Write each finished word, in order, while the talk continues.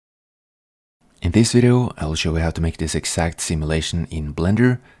In this video, I'll show you how to make this exact simulation in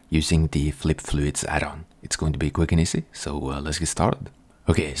Blender using the Flip Fluids add-on. It's going to be quick and easy, so let's get started.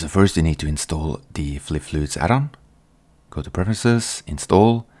 Okay, so first you need to install the Flip Fluids add-on. Go to Preferences,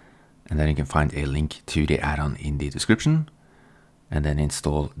 Install, and then you can find a link to the add-on in the description. And then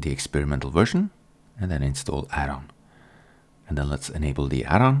install the experimental version, and then install add-on. And then let's enable the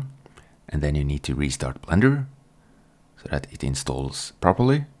add-on, and then you need to restart Blender so that it installs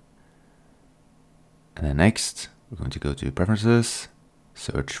properly. And then next, we're going to go to Preferences,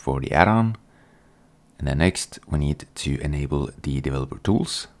 search for the add-on, and then next, we need to enable the developer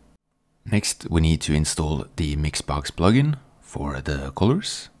tools. Next, we need to install the Mixbox plugin for the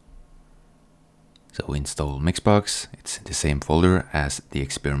colors. So install Mixbox, it's in the same folder as the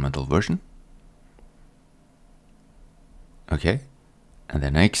experimental version. Okay, and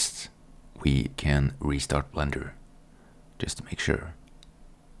then next, we can restart Blender, just to make sure.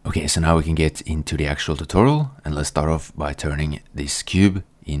 Okay, so now we can get into the actual tutorial, and let's start off by turning this cube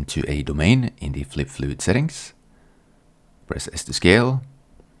into a domain in the Flip Fluid settings. Press S to scale,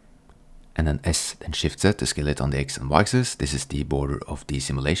 and then S, then Shift+Z to scale it on the X and Y axis. This is the border of the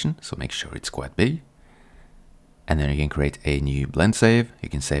simulation, so make sure it's quite big. And then you can create a new blend save. You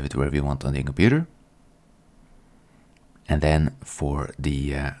can save it wherever you want on the computer. And then for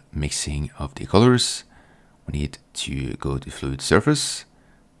the mixing of the colors, we need to go to Fluid Surface,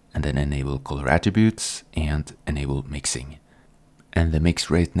 and then enable color attributes and enable mixing. And the mix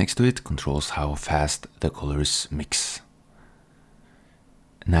rate next to it controls how fast the colors mix.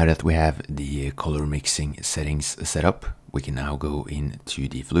 Now that we have the color mixing settings set up, we can now go into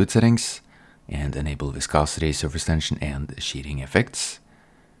the fluid settings and enable viscosity, surface tension, and sheeting effects.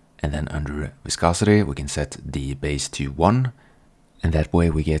 And then under viscosity, we can set the base to 1, and that way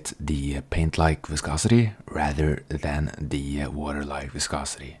we get the paint-like viscosity rather than the water-like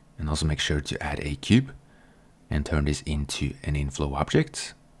viscosity. And also make sure to add a cube and turn this into an inflow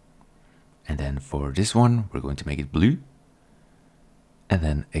object. And then for this one, we're going to make it blue. And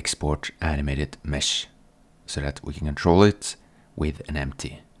then export animated mesh so that we can control it with an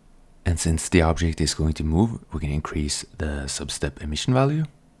empty. And since the object is going to move, we can increase the substep emission value.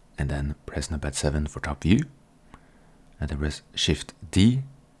 And then press Numpad 7 for top view. And then press Shift+D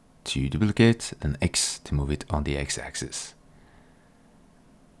to duplicate, then X to move it on the X-axis.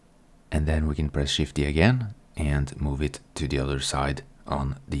 And then we can press Shift+D again and move it to the other side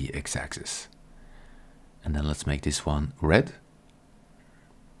on the X-axis. And then let's make this one red.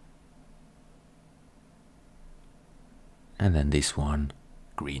 And then this one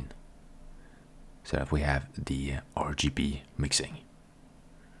green. So that we have the RGB mixing.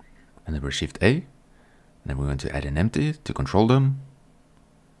 And then we're Shift+A. And then we're going to add an empty to control them.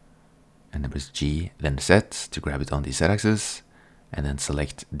 And then press G, then Z to grab it on the Z-axis. And then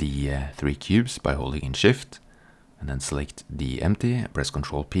select the 3 cubes by holding in Shift. And then select the empty, press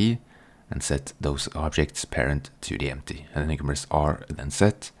Ctrl P, and set those objects parent to the empty. And then you can press R, then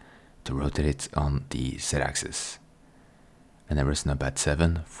Z to rotate it on the Z-axis. And then press Numpad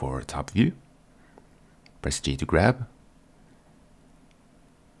 7 for top view. Press G to grab.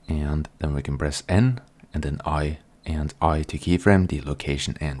 And then we can press N, and then I, and I to keyframe the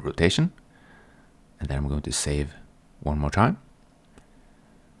location and rotation. And then I'm going to save one more time.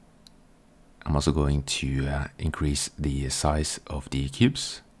 I'm also going to increase the size of the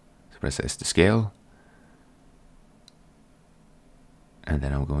cubes. So press S to scale. And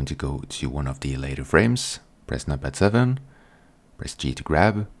then I'm going to go to one of the later frames. Press Numpad 7. Press G to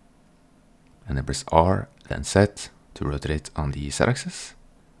grab. And then press R, then Z to rotate it on the Z-axis.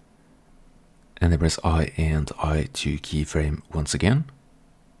 And then press I and I to keyframe once again.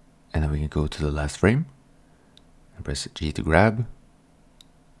 And then we can go to the last frame. And press G to grab.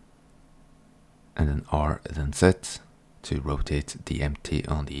 And then R, then Z to rotate the empty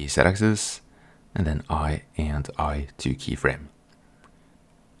on the Z-axis. And then I and I to keyframe.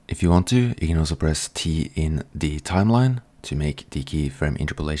 If you want to, you can also press T in the timeline to make the keyframe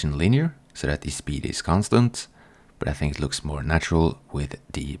interpolation linear, so that the speed is constant. But I think it looks more natural with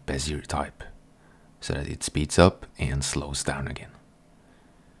the Bezier type, so that it speeds up and slows down again.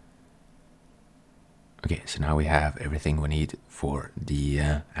 Okay, so now we have everything we need for the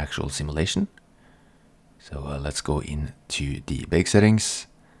actual simulation. So let's go into the bake settings,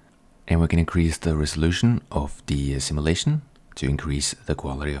 and we can increase the resolution of the simulation to increase the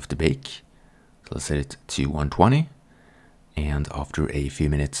quality of the bake. So let's set it to 120, and after a few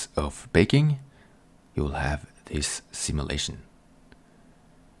minutes of baking, you will have this simulation.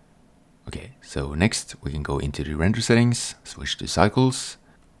 Okay, so next we can go into the render settings, switch to cycles.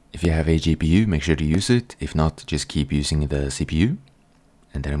 If you have a GPU, make sure to use it. If not, just keep using the CPU.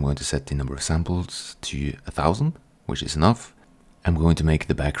 And then I'm going to set the number of samples to 1000, which is enough. I'm going to make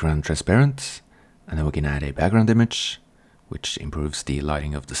the background transparent, and then we can add a background image, which improves the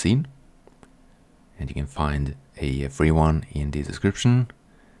lighting of the scene. And you can find a free one in the description.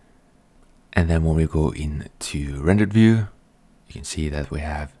 And then when we go into rendered view, you can see that we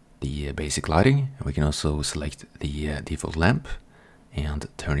have the basic lighting, and we can also select the default lamp and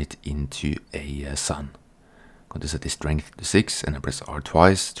turn it into a sun. I'm going to set the strength to 6 and then press R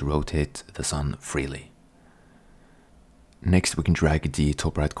twice to rotate the sun freely. Next, we can drag the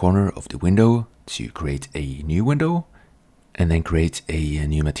top right corner of the window to create a new window, and then create a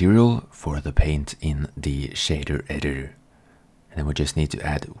new material for the paint in the shader editor. And then we just need to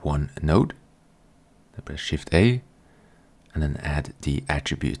add one node. Then press Shift+A, and then add the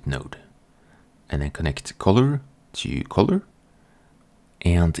attribute node. And then connect color to color.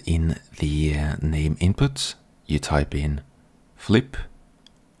 And in the name input, you type in flip_color.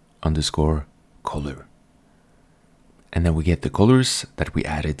 And then we get the colors that we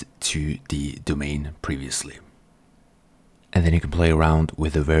added to the domain previously. And then you can play around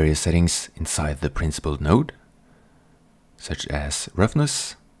with the various settings inside the principal node, such as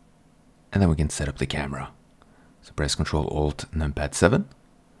roughness, and then we can set up the camera. So press Ctrl Alt Numpad 7,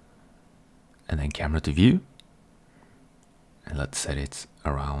 and then camera to view, and let's set it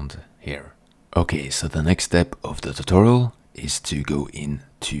around here. Okay, so the next step of the tutorial is to go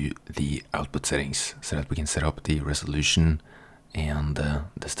into the output settings so that we can set up the resolution and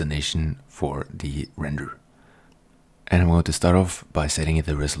destination for the render. And I'm going to start off by setting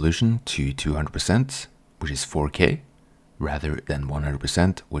the resolution to 200%, which is 4K, rather than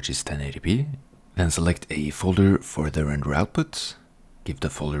 100%, which is 1080p. Then select a folder for the render output, give the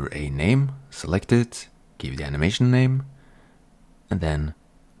folder a name, select it, give the animation name, and then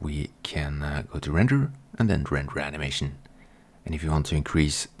we can go to render and then render animation. And if you want to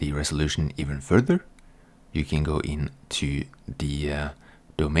increase the resolution even further, you can go into the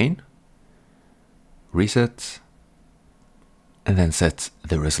domain, reset, and then set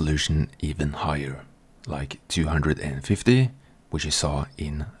the resolution even higher, like 250, which you saw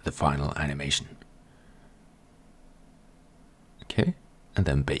in the final animation. Okay, and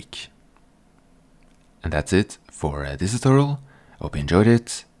then bake. And that's it for this tutorial. I hope you enjoyed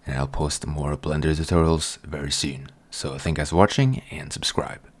it, and I'll post more Blender tutorials very soon. So thank you guys for watching and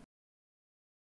subscribe.